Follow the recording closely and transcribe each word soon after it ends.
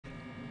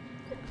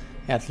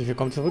Herzlich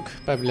willkommen zurück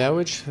bei Blair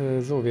Witch.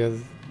 So, wir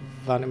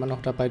waren immer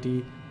noch dabei,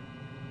 die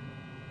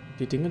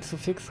Dinge zu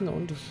fixen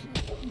und es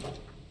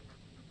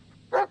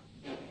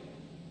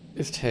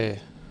ist hell.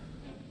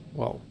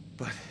 Wow.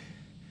 But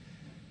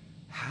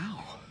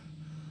how?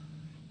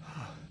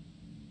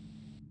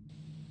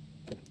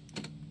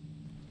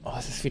 Oh,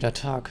 es ist wieder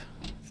Tag.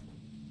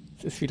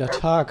 Es ist wieder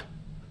Tag.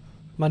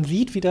 Man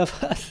sieht wieder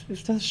was.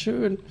 Ist das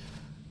schön.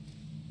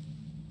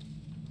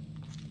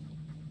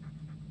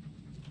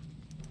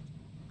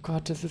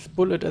 Gott, es ist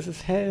Bullet, es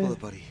ist hell. Bullet,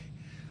 buddy.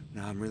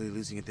 Now I'm really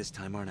losing it this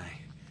time, aren't I?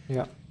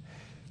 Ja,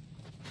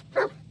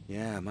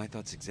 Yeah, my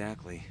thoughts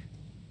exactly.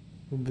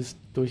 du bist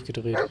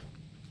durchgedreht.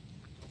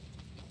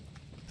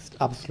 Das ist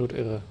absolut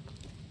irre.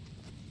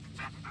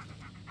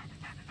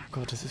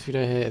 Gott, es ist wieder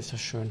hell, ist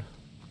das schön.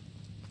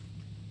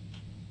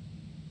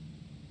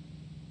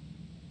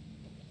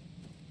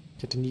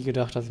 Ich hätte nie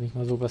gedacht, dass ich mich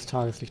mal so übers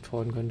Tageslicht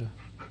freuen könnte.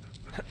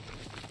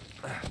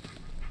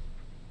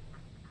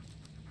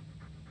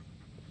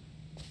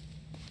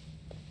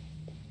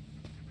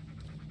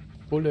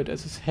 Bullet,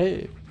 es ist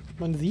hell.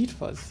 Man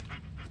sieht was.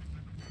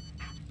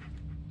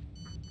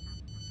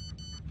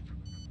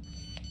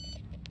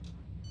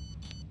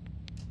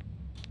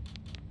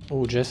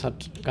 Oh, Jess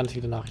hat ganz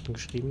viele Nachrichten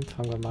geschrieben.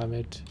 Fangen wir mal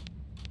mit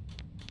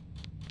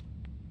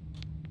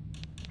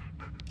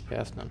der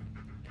ersten an.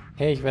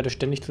 Hey, ich werde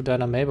ständig zu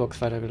deiner Mailbox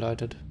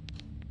weitergeleitet.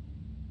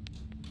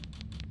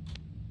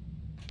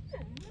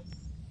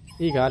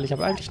 Egal, ich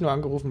habe eigentlich nur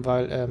angerufen,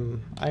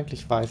 weil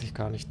eigentlich weiß ich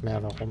gar nicht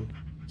mehr, warum.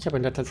 Ich habe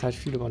in letzter Zeit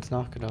viel über uns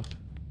nachgedacht.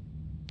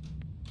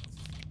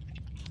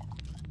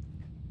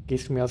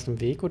 Gehst du mir aus dem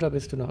Weg oder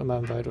bist du noch immer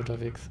im Wald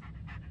unterwegs?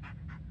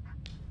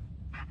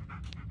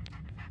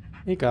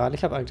 Egal,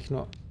 ich habe eigentlich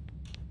nur...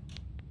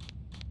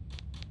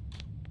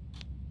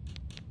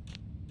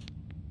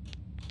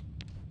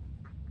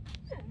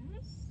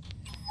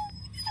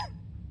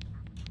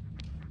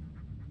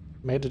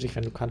 Melde dich,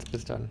 wenn du kannst,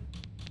 bis dann.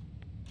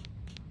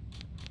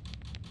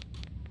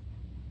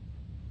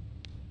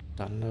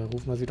 Dann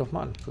rufen wir sie doch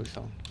mal an, würde ich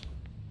sagen.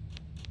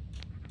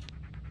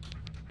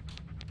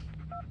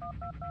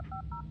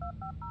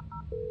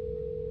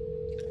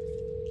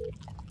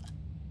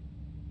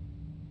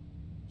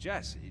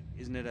 Jess,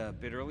 isn't it a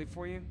bit early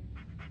for you?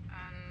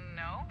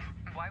 No.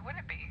 Why would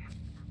it be?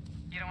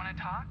 You don't want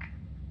to talk?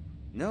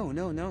 No.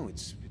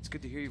 It's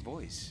good to hear your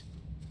voice.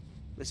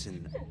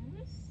 Listen,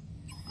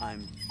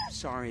 I'm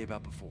sorry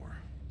about before.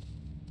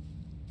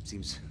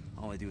 Seems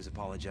all I do is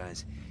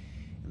apologize,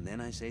 and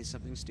then I say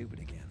something stupid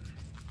again.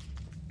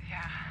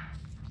 Yeah.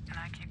 And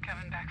I keep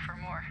coming back for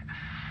more.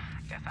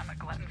 Guess I'm a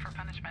glutton for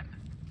punishment.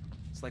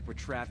 It's like we're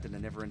trapped in a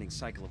never-ending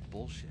cycle of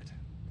bullshit.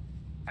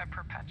 A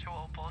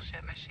perpetual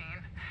bullshit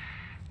machine.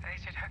 They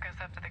should hook us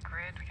up to the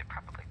grid. We could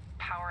probably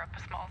power up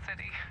a small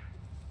city.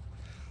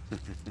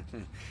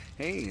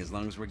 Hey, as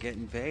long as we're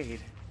getting paid.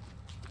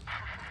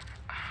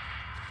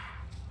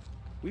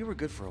 We were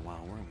good for a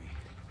while, weren't we?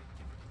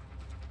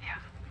 Yeah.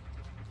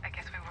 I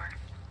guess we were.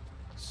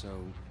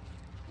 So,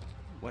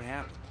 what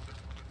happened?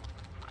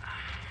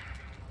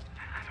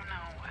 I don't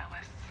know,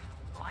 Ellis.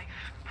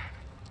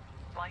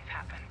 Life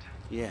happened.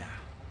 Yeah.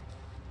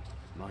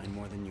 Mine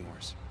more than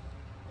yours.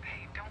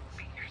 Hey, don't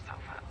beat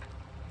yourself up.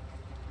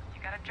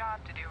 You got a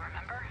job to do,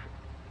 remember?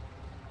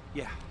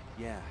 Yeah.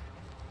 I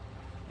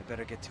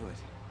better get to it.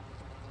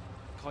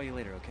 Call you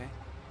later, okay?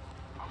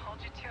 I'll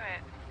hold you to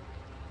it.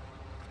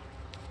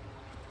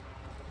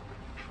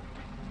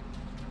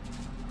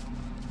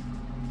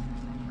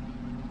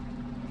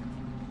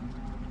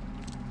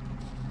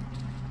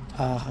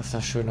 Ach, ist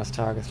das schön, das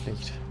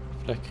Tageslicht.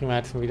 Vielleicht kriegen wir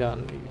jetzt mal wieder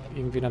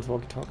irgendwie ans Can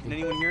Walkie-Talkie.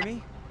 anyone hear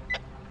me?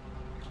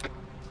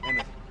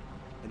 Emmett,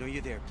 I know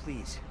you're there.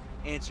 Please,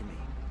 answer me.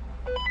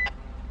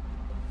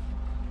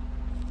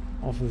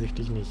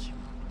 Offensichtlich nicht.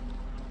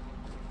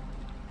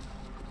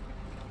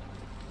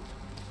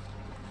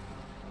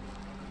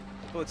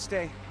 Bullet,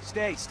 stay.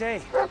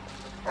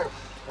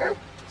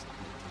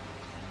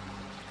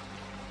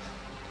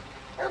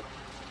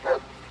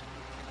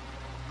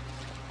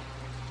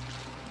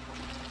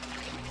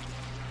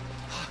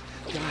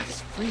 God,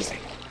 it's freezing.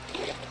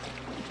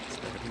 This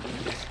better be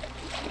worth it.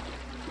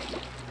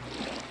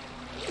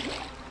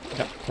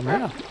 Ja, komm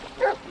her.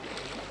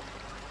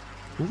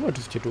 Du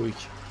wolltest hier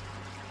durch.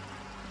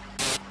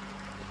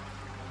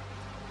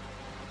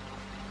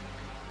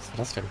 Was war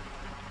das denn?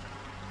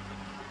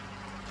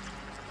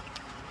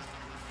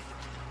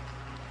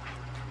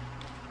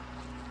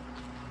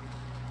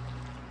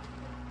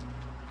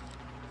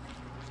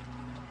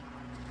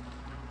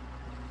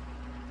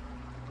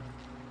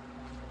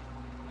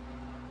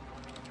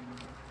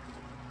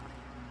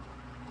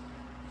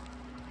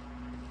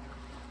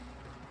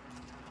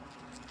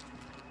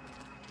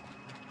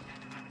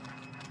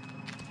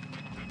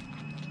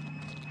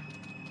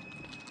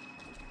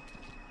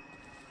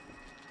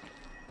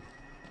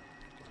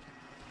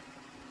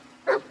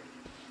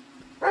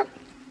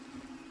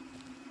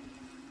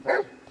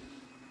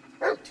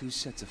 Two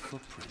sets of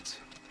footprints.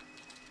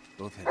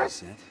 Both heavy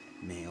set,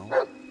 male.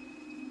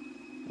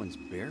 One's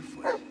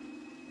barefoot.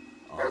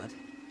 Odd.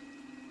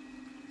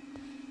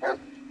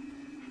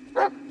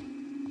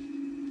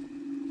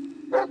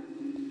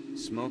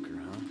 smoker,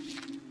 huh?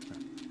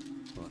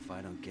 Well, if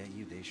I don't get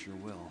you, they sure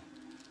will.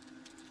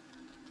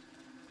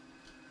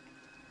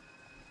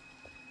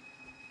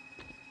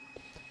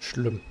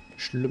 Schlimm.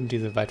 Schlimm,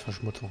 diese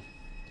Waldverschmutzung.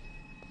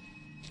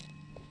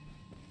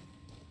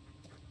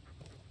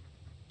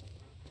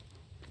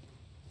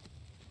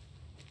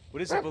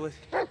 What is it, Bullet?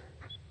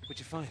 What'd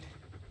you find?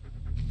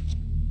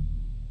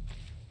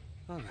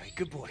 All right,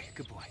 good boy,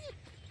 good boy.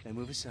 Now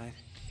move aside.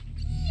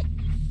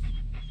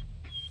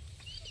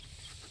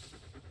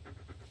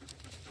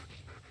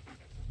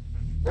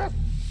 Oh,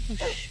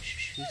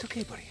 shh. It's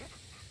okay, buddy.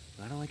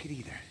 I don't like it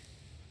either.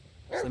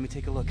 Just let me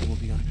take a look and we'll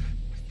be on.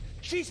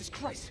 Jesus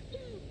Christ!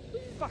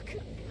 Fuck!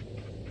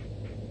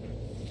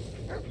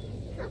 No,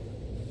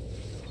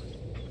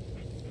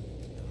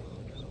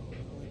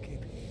 it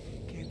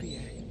can't be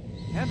it.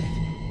 Emmett!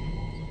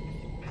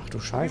 Ach du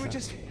We Scheiße. were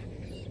just...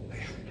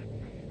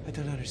 I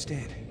don't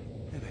understand.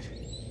 Emmett.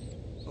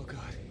 Oh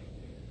God.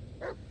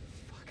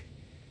 Fuck.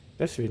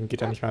 Deswegen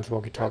geht er nicht mehr ans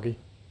Walkie-Talkie.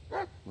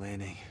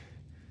 Landing.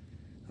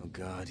 Oh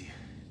God.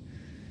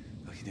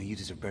 Oh, you know, you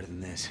deserve better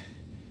than this.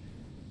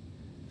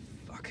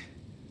 Fuck.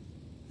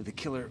 The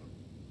killer...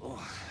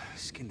 Oh,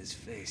 skinned his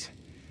face.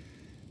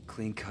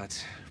 Clean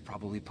cuts.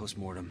 Probably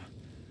post-mortem.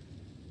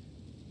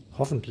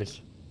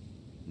 Hoffentlich.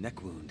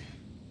 Neck wound.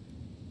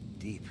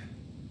 Deep.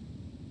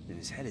 And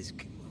his head is...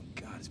 Oh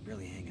God, it's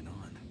barely hanging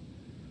on.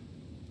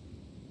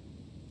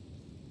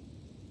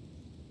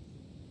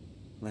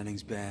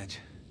 Lanning's badge.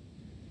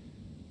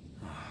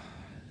 Oh,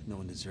 no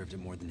one deserved it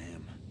more than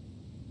him.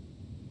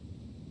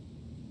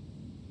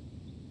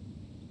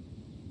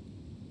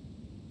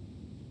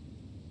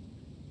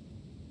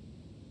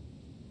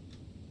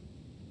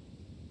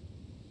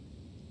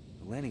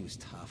 Lanning was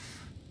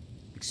tough,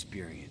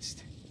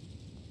 experienced.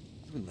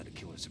 He wouldn't let a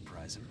killer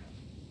surprise him.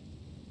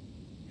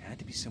 It had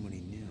to be someone he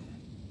knew.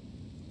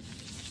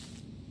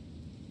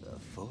 A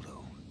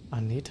photo.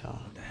 Anita.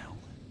 What the hell?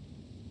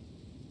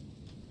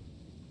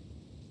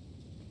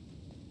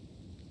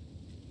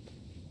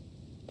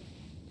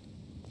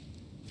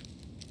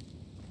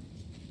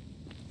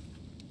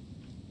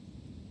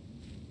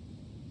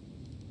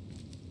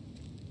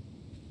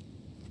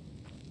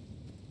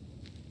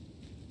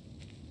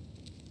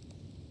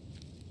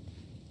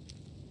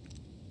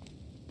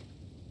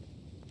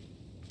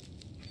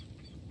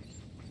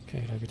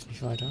 Okay, da geht's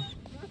nicht weiter.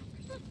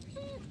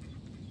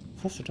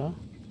 Was hast du da?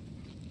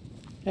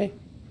 Hey!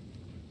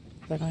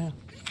 Sag mal her.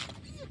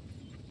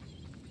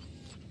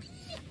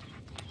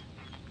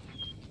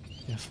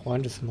 Der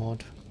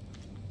Freundesmord.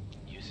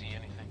 You see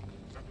anything?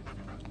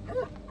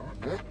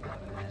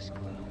 This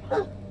gloom.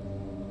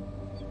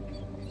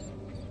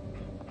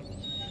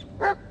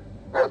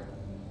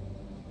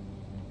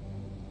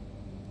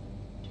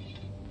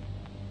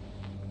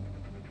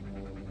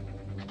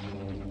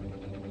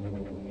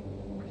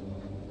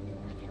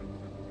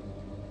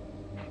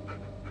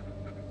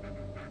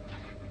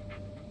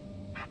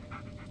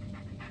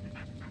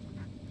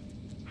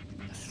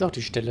 Das ist doch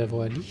die Stelle,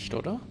 wo er liegt,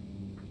 oder?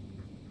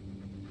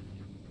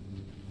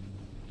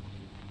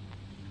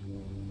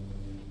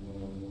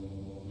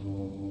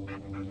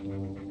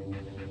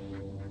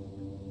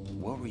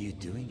 What were you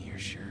doing here,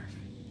 Sheriff?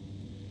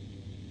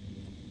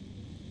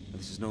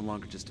 This is no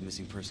longer just a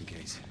missing person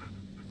case.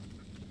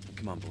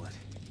 Come on, Bullet.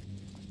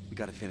 We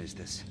gotta finish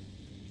this.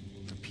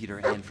 For Peter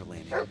and for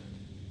Lanning.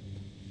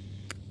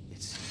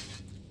 It's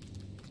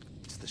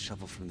the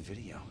shovel from the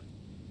video.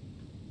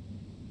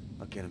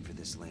 I'll get him for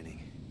this, Lanning.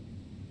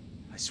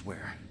 I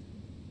swear.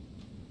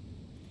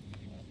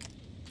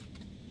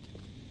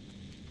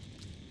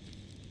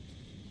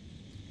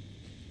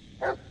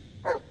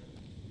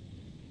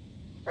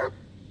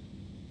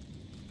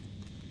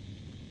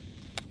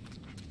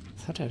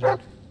 Was hat er denn?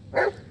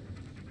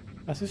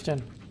 Was ist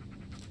denn?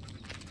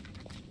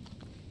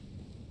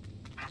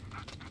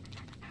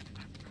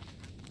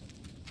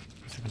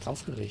 Ist ja ganz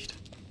aufgeregt.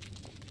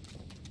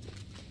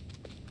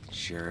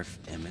 Sheriff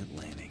Emmett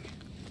Lanning.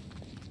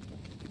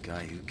 The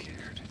guy who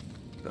cared.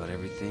 About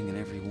everything and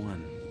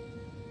everyone.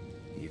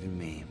 Even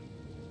me.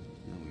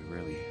 You know, we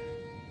rarely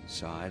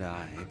saw eye to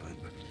eye, but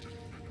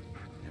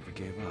never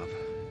gave up.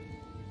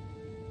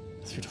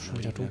 Es wird doch schon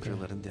wieder Never dunkel.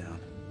 let him down.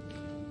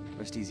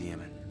 Rest easy,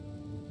 Emmett.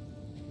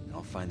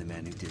 I'll find the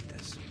man who did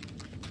this.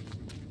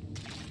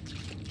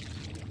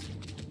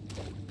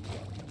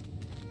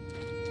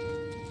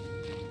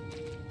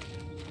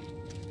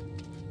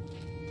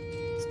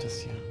 Was ist das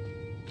hier?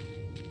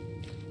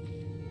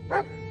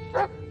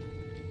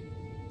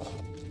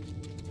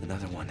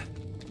 Another one.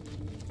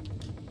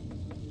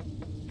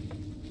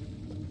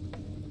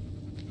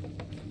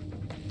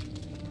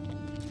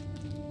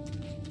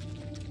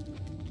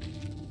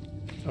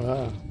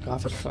 Ah,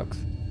 Grafikbugs.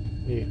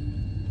 Nee,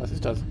 was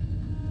ist das?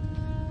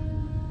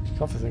 Ich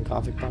hoffe, es sind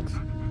Grafikbugs.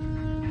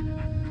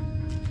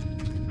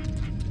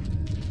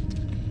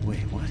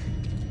 Wait, what?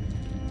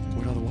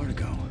 Where'd all the water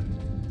go?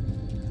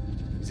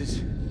 Is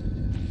this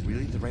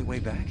really the right way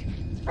back?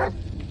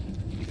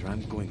 Either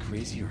I'm going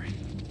crazy or...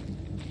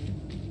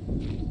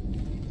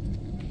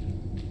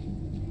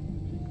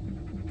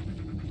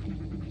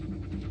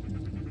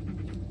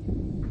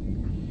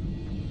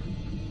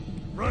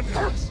 Run,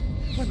 Alice!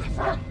 Run that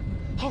far!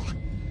 Hold!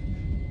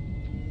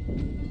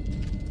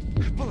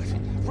 Bullet!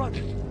 Run!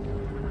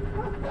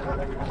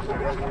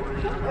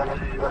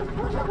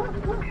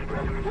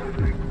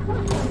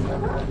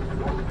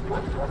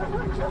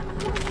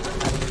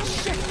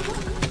 Shit!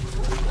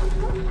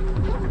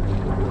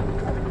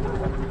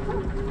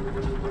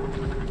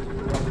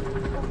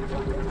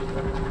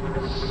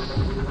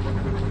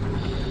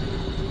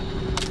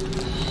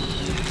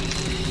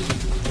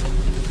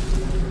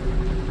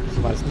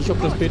 Ich weiß nicht,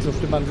 ob das Bild so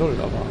flimmern soll,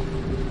 aber...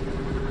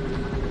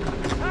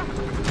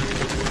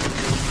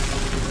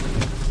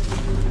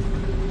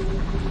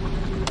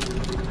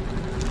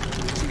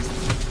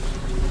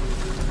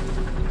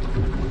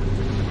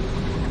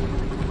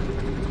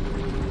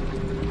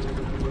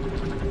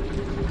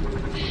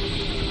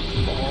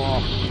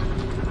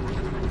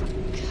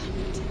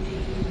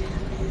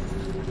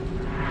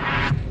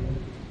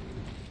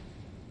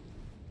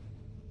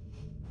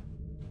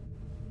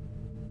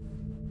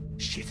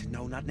 Shit,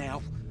 no, not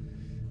now.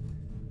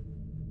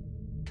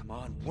 Come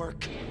on,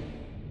 work.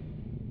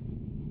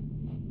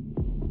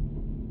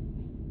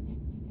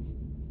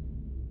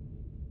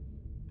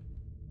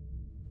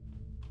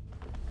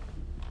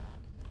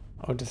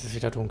 Und es ist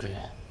wieder dunkel.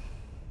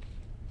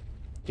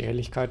 Die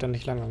Helligkeit dann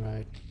nicht lange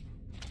angehalten.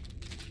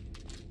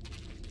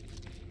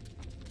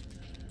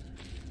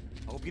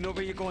 Hope you know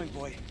where you're going,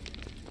 boy.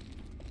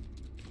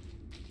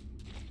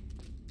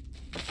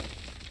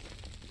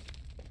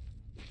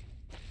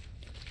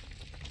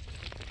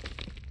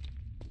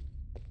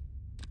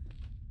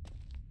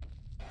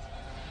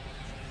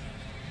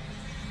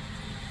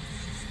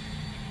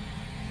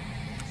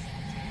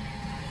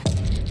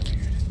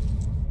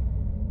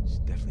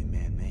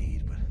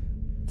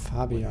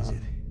 Fabian.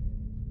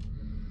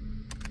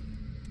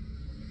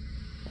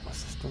 Was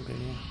ist dunkel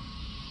hier?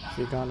 Ich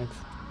sehe gar nichts.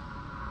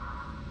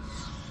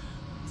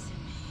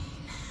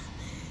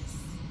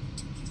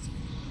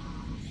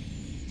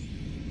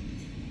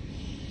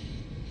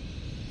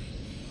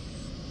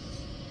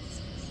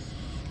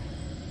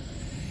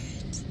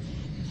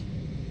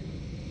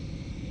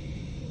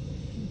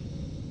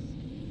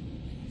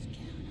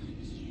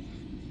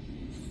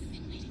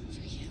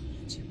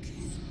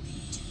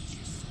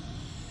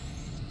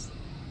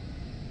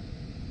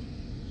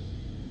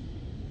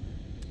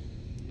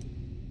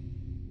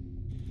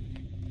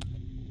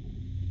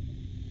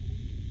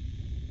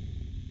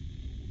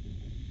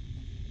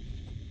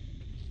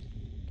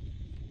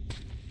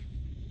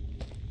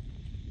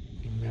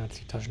 Mehr als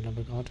die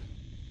Taschenlampe gerade.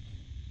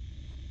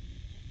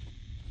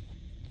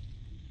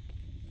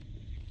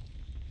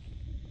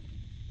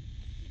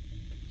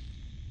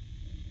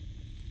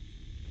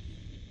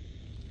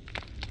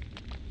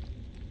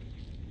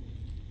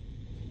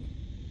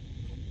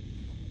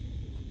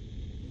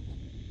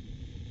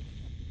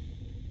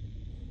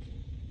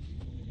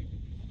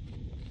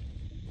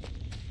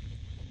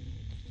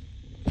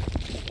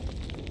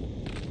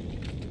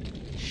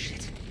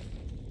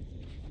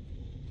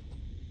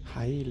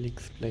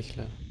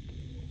 Heiligsblechle.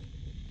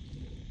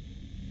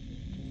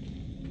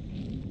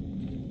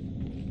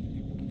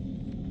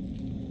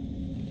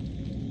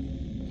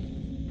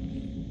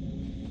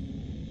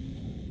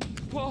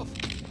 Wolf!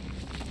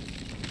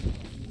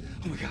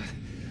 Oh my God.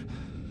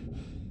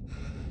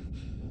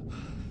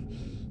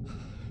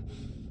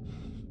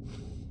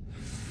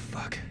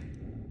 Fuck.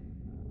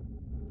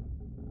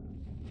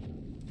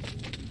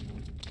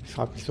 Ich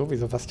frage mich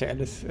sowieso, was der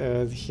Alice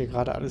sich hier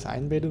gerade alles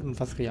einbildet und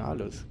was real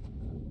ist.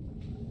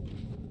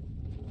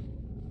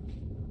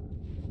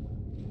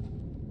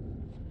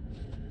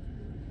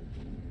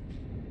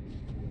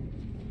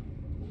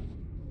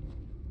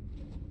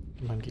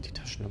 Wann geht die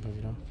Taschenlampe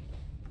wieder?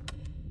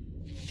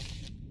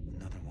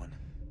 Another one.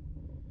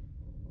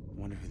 I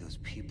wonder who those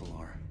people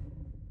are.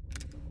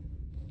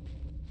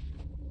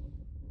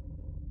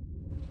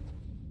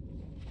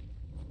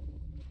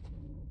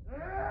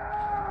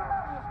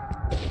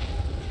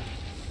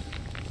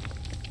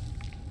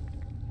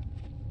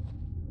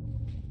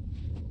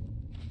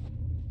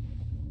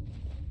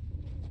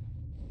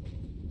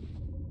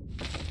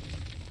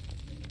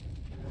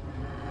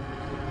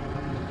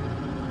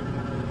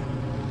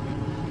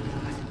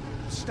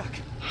 Stuck.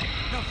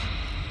 No.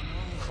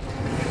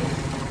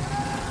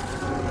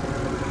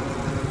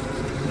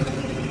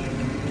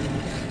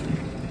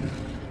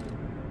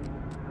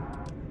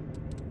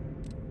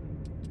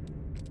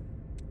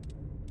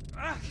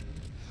 Ah.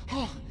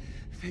 Oh,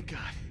 thank God.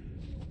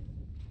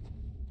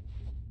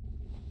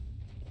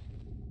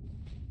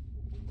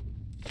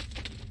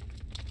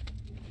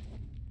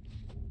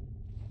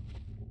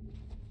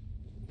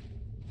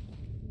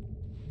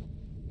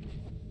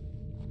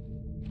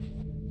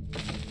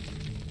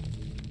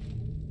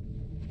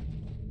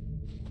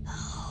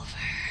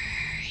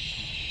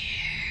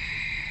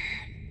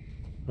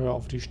 Hör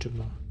auf die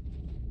Stimme.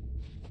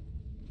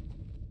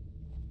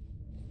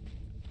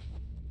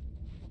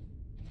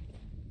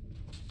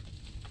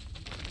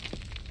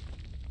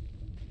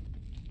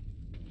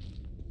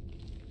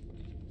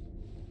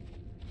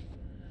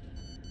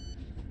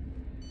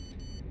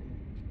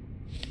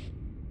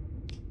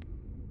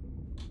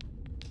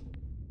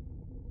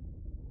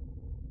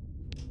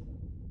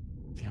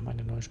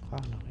 neue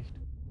Sprachnachricht.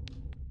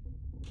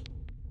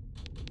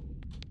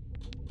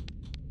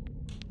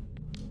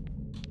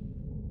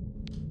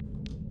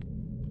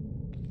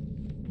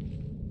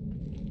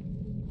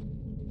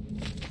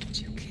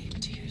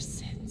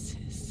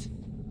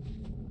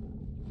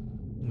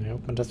 Ja,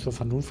 ob man das zur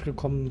Vernunft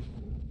gekommen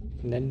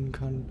nennen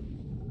kann.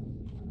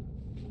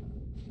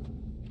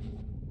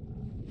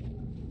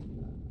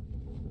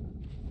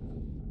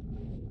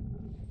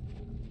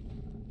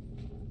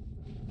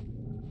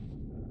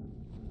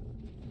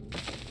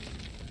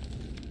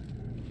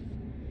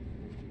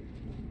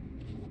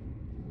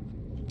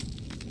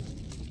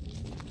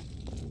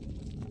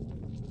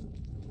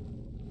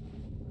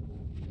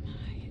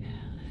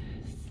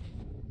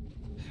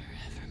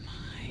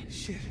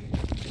 Shit.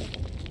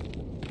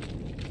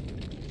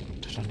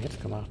 Was hat er denn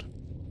jetzt gemacht?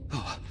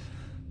 Oh.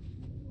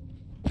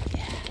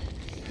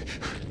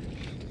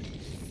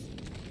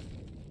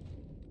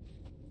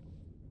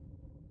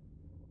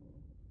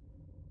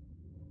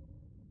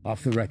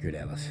 Off the record,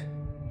 Ellis.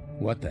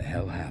 What the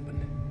hell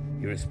happened?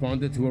 You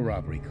responded to a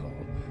robbery call.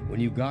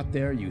 When you got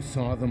there, you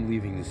saw them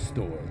leaving the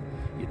store.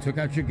 You took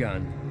out your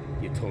gun.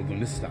 You told them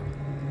to stop.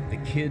 The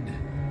kid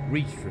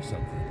reached for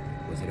something.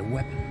 Was it a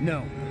weapon?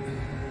 No.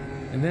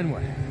 And then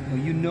what? Well,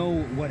 you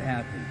know what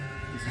happened.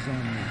 This is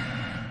on me.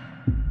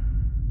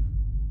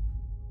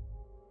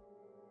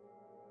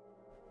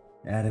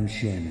 Adam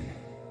Shannon.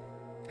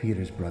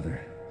 Peter's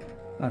brother.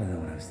 I don't know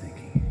what I was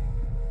thinking.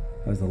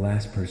 I was the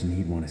last person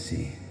he'd want to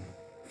see.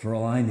 For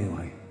all I knew,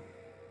 I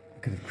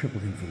could have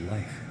crippled him for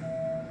life.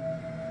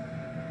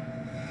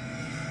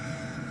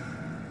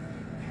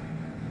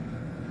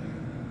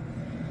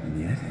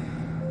 And yet,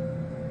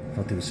 I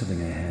felt it was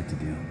something I had to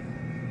do.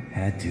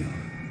 Had to.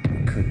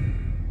 But couldn't.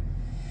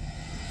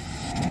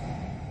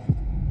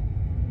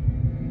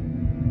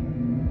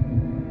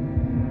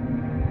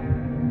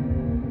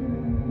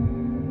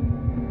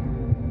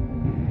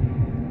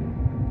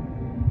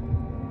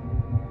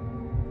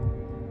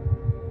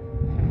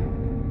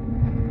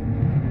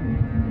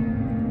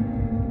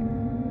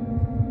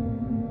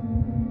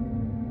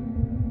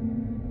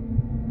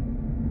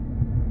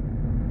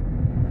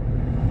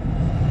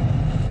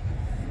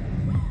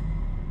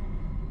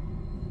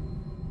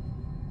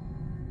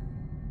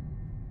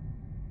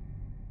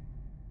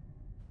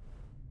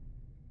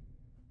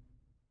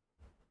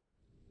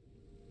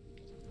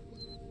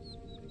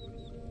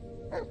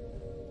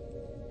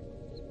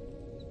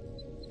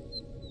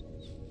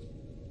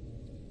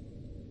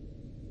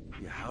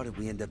 Yeah, how did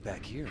we end up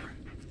back here?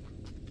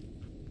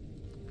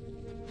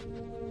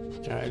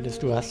 Ja, Alice,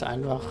 du hast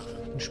einfach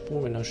einen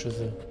Sprung in der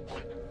Schüssel.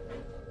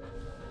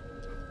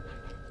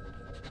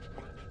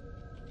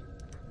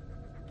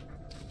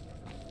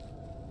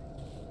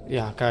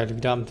 Ja, geil,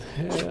 wieder am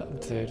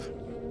Zelt.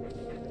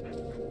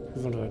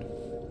 Gesundheit.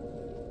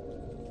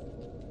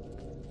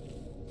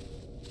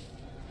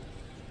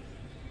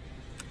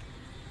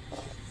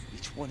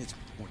 Each one is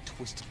more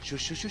twisted.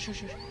 Shush, shush, shush,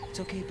 shush, shush.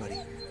 It's okay, buddy.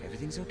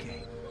 Everything's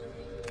okay.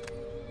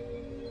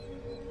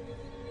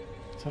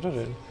 Was hat er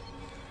denn?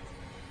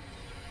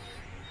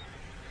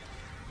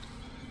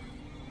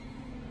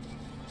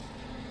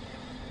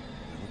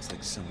 It looks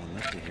like someone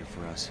left it here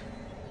for us.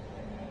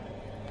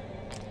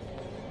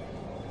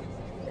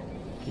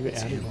 Die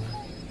Beerdigung.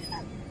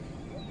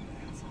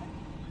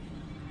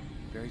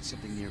 Buried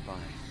something nearby.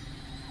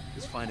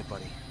 Let's find it,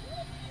 buddy.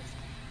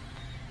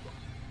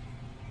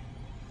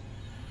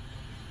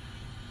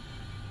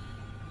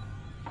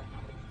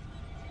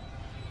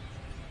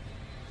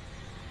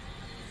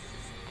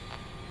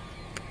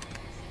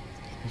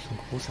 Muss ein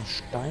großer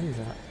Stein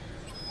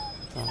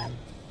sein.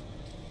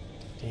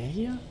 Der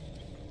hier?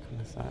 Kann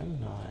das sein?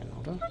 Nein,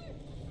 oder?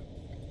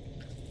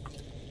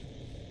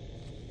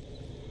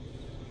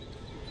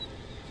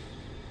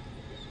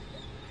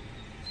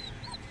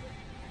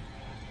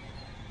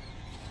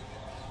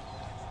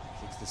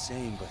 Looks the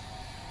same, but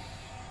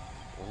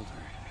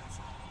older.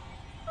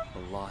 A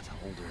lot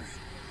older.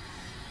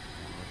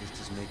 Oh, this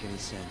doesn't make any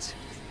sense.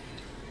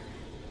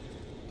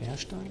 Der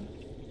Stein?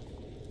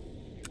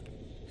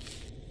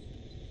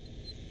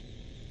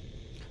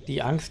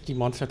 Die Angst, die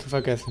Monster zu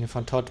vergessen, hier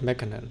von Todd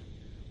McKinnon.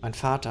 Mein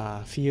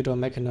Vater, Theodore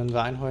McKinnon,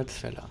 war ein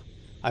Holzfäller.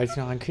 Als ich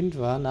noch ein Kind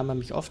war, nahm er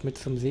mich oft mit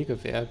zum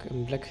Sägewerk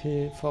im Black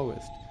Hill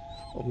Forest,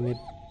 um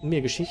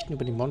mir Geschichten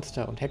über die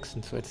Monster und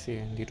Hexen zu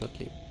erzählen, die dort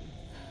lebten.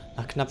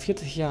 Nach knapp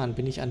 40 Jahren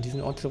bin ich an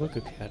diesen Ort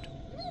zurückgekehrt.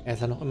 Er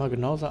sah noch immer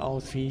genauso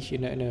aus, wie ich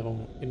in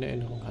Erinnerung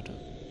hatte.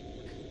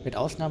 Mit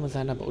Ausnahme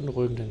seiner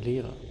beunruhigenden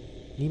Leere.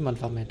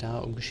 Niemand war mehr da,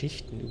 um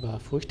Geschichten über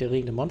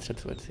furchterregende Monster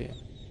zu erzählen.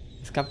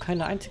 Es gab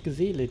keine einzige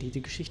Seele, die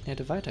die Geschichten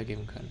hätte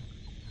weitergeben können.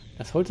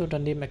 Das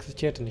Holzunternehmen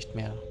existierte nicht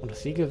mehr und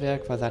das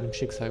Sägewerk war seinem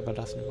Schicksal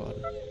überlassen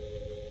worden.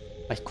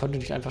 Aber ich konnte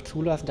nicht einfach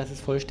zulassen, dass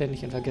es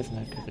vollständig in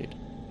Vergessenheit gerät.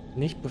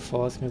 Nicht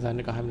bevor es mir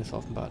seine Geheimnisse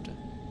offenbarte.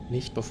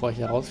 Nicht bevor ich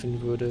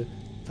herausfinden würde,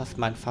 was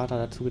mein Vater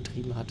dazu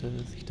getrieben hatte,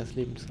 sich das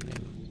Leben zu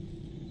nehmen.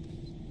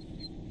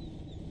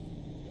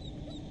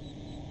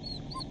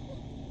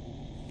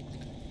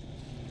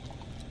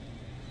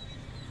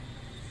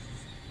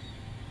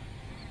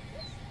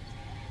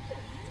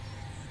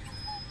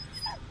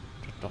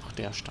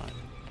 Querstein.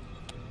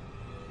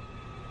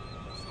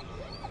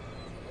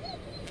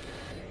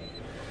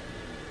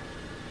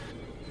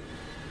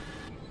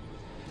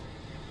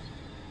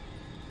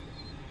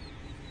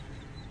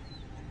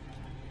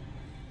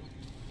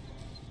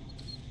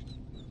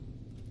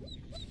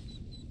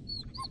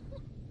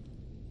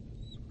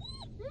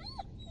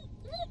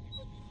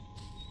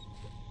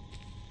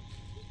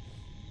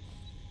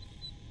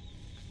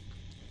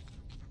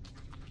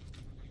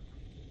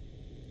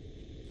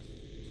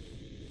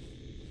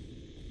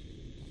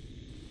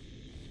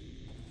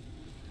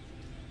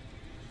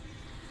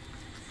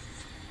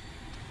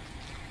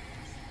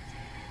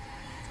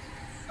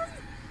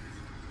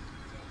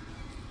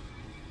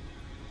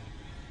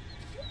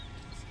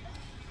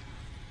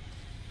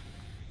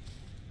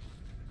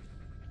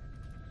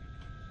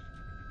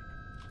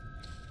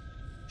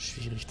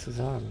 Schwierig zu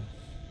sagen.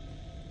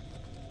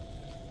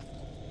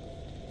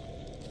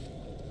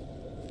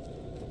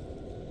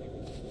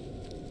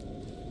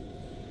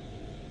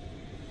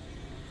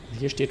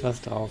 Hier steht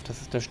was drauf.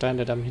 Das ist der Stein,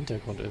 der da im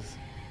Hintergrund ist.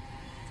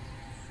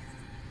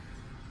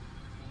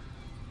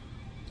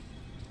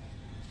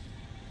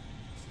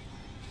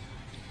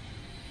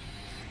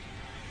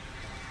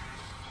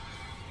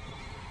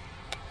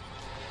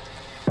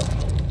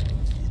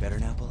 Better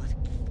now, Bullet?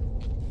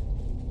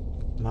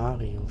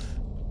 Marius.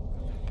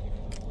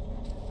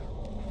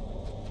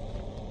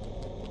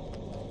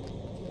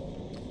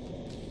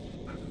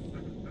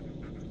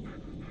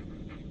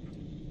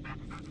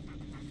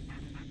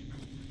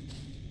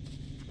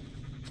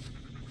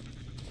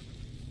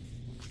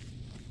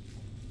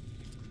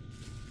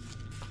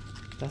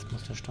 Das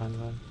muss der Stein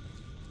sein.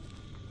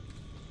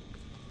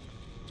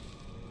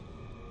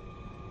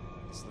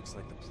 This looks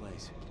like the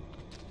place.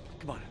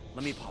 Come on,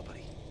 let me pop,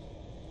 buddy.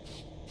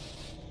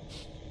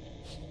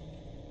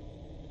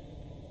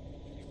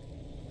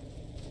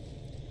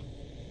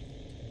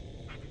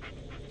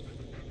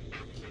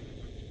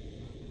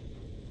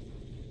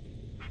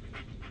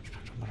 Ich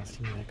pack doch mal das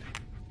Ding weg.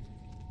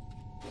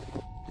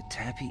 The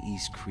Tappy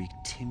East Creek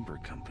Timber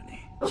Company.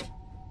 Wait,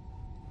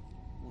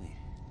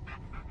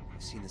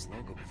 I've seen this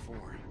logo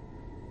before.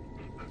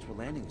 That's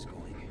where Landing was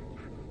going.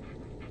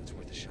 That's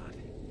worth a shot.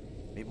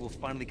 Maybe we'll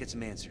finally get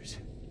some answers.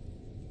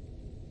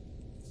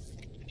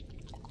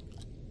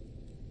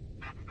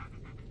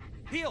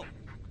 Heal!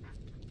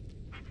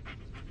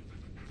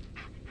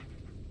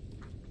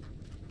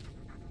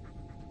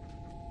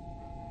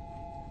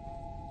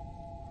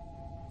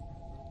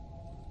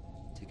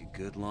 Take a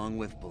good long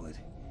whiff, Bullet.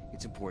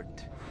 It's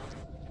important.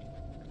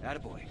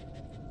 Attaboy.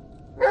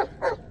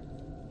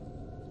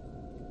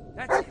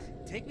 That's it.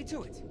 Take me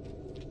to it.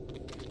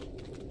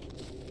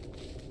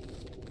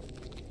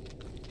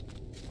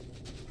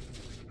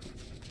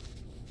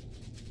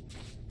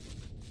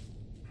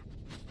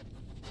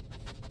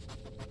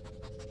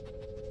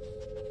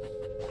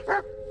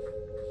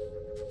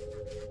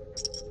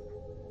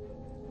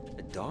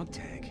 A dog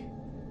tag?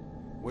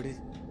 Where did...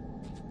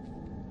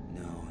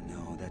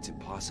 No, that's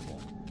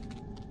impossible.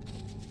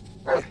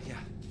 Yeah.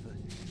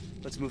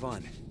 Let's move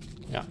on.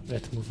 Ja,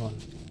 let's move on.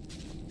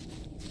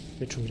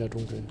 Wird schon wieder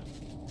dunkel.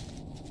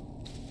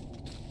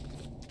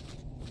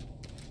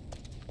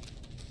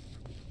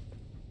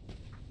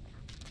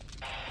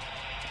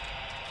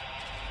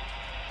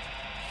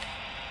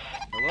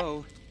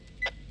 Hello?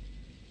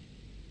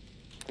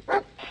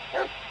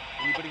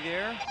 Anybody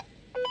there?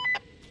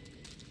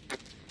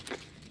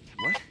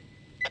 What?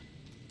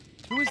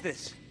 Who is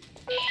this?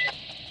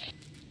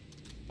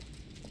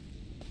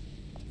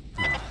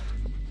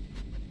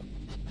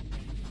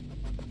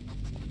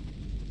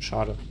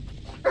 Schade.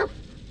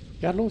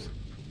 Ja, los.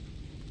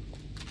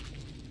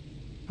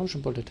 Komm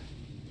schon, Bullet.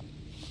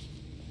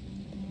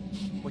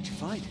 What'd you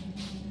find?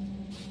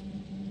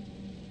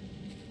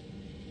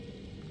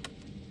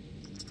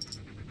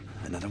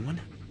 Another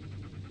one?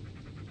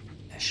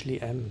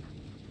 Ashley M.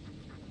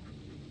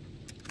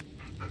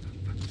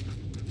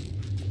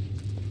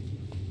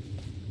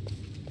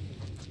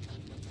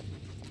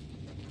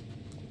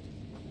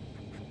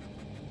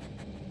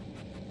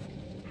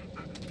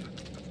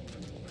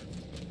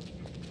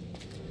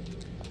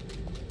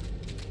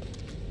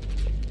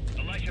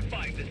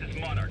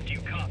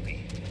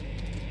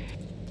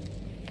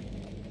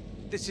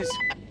 This is...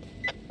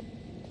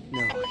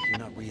 No, you're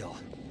not real.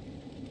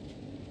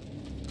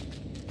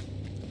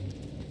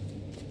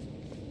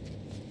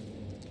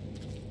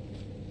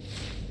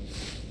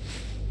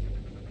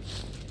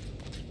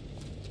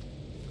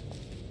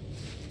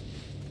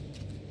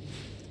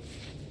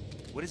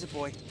 What is it,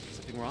 boy?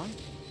 Something wrong?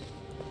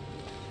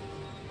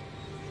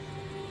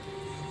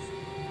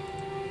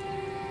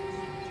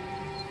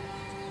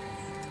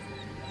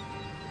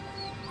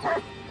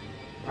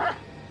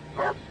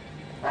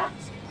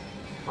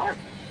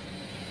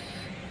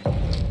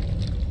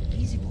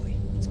 Easy, boy.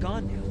 It's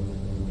gone now.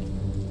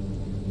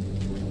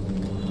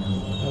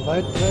 Der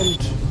Wald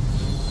brennt.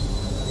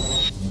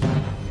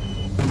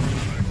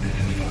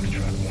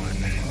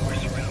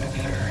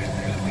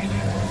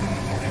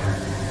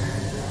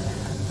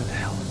 What the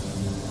hell?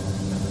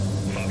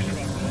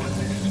 Foxtrot 1,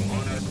 this is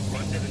Monarch.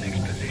 Run to the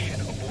next position.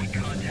 Avoid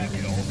contact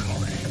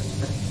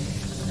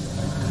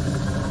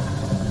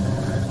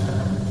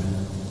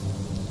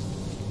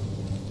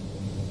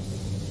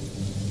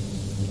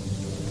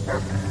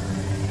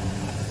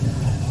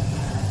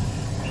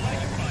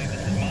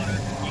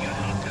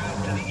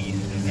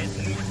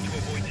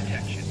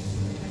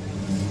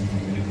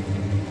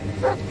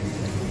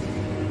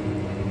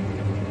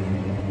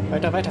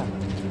Weiter, weiter.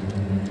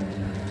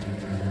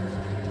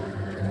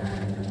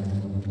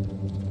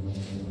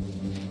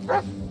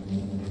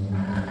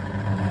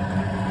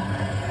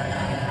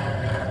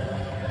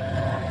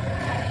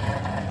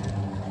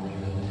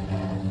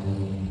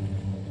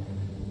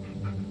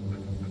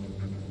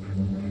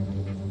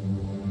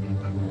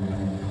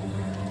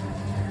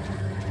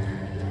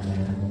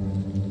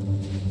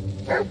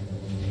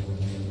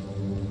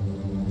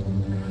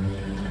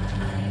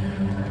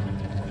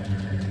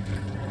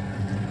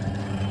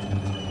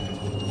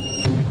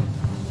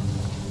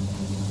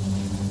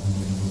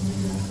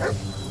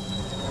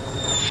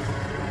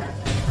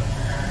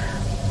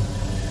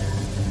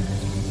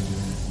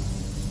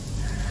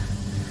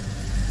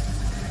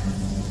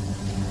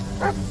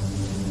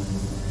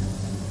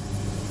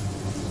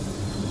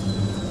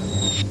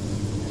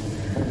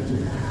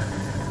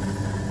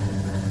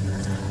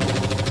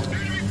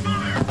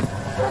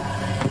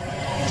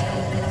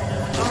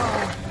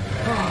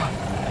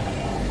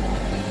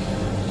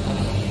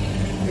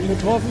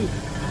 Getroffen!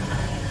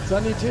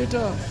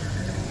 Sanitäter!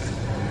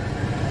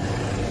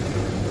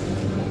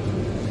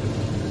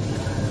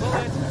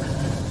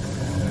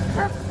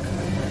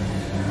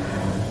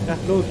 Ja,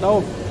 los,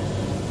 lauf!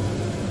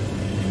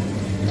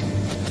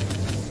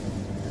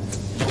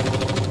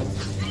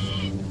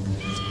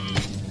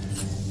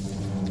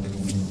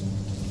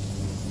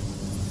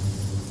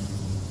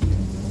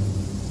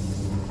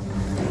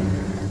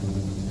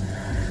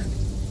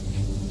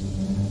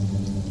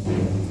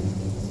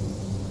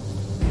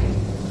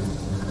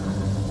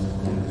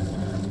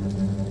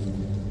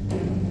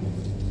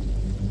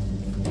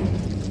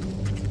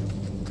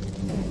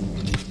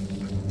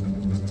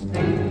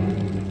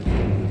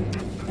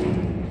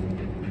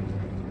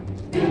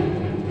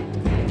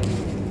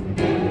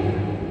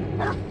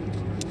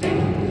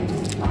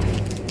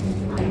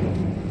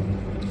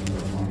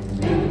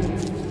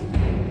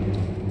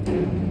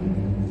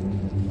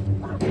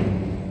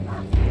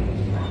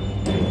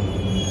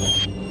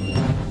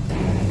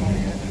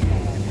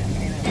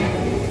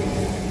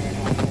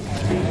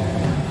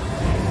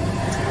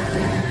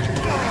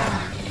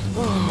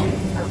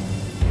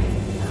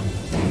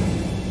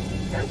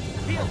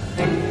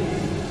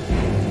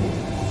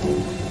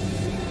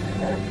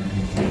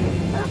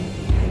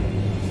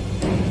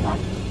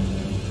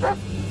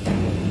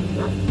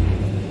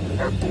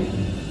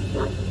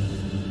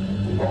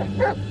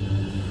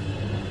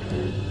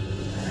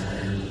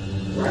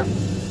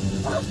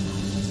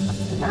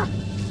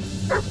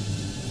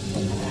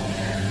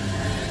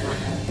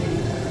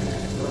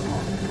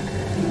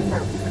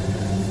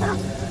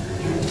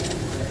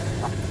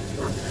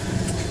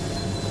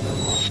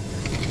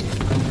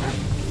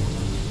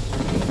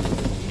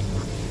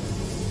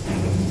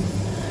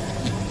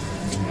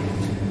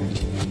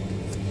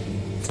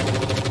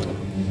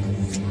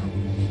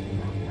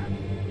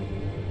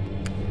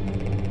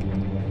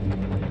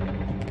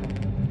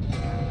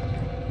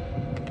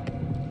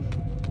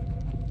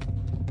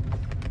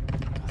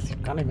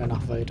 Gar nicht mehr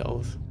nach weit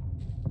aus.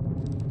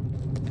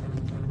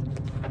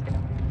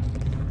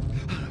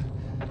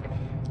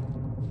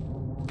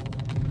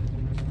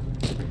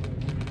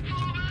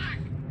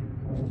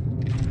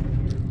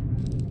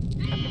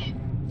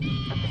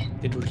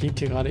 Der durchlebt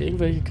hier gerade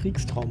irgendwelche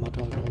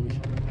Kriegstraumata, glaube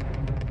ich.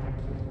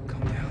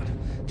 Calm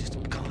down. Just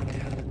calm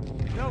down.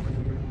 No!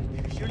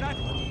 You're not...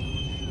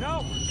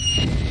 No!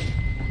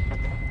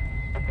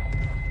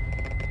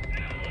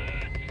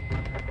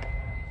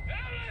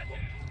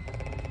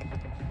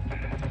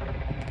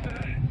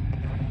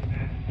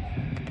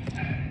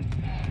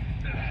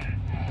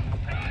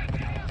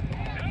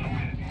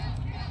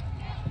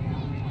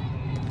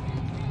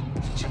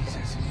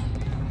 Jesus.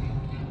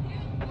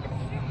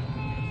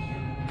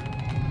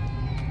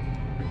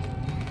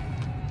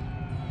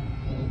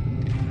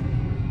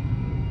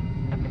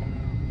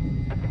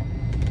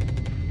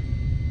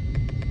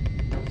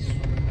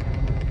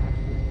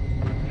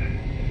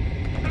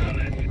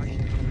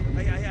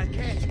 I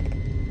can't.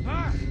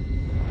 Ah!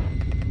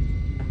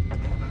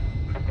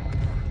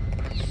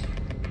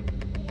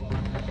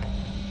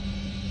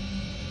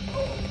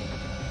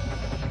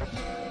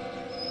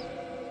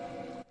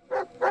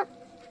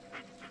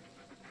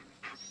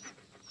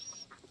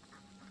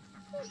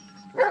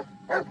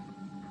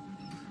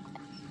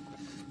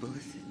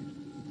 Bullet.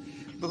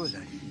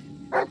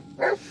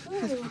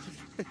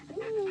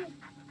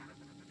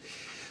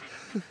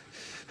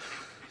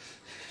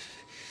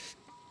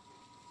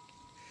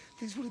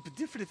 Things would have been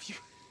different if you...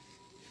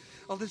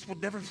 All this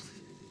would never...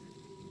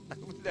 I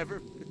would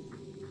never...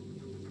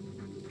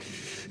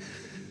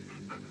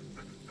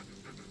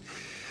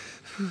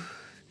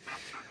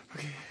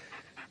 Okay.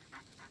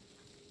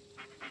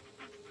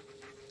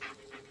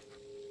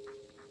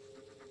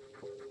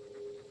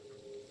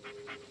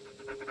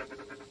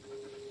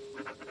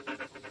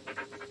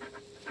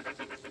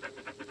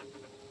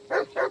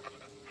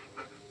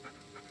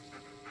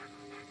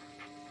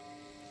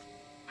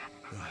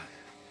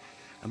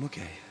 I'm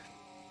okay.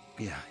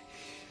 Yeah,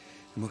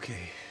 I'm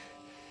okay.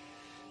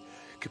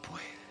 Good boy.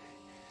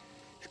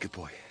 Good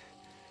boy.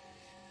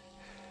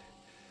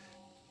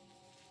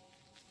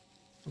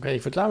 Okay,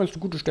 ich würde sagen, das ist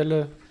eine gute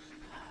Stelle,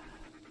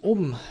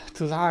 um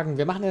zu sagen,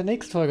 wir machen in der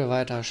nächsten Folge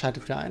weiter.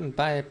 Schaltet wieder ein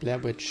bei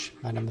Blair Witch.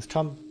 Mein Name ist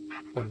Tom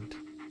und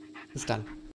bis dann.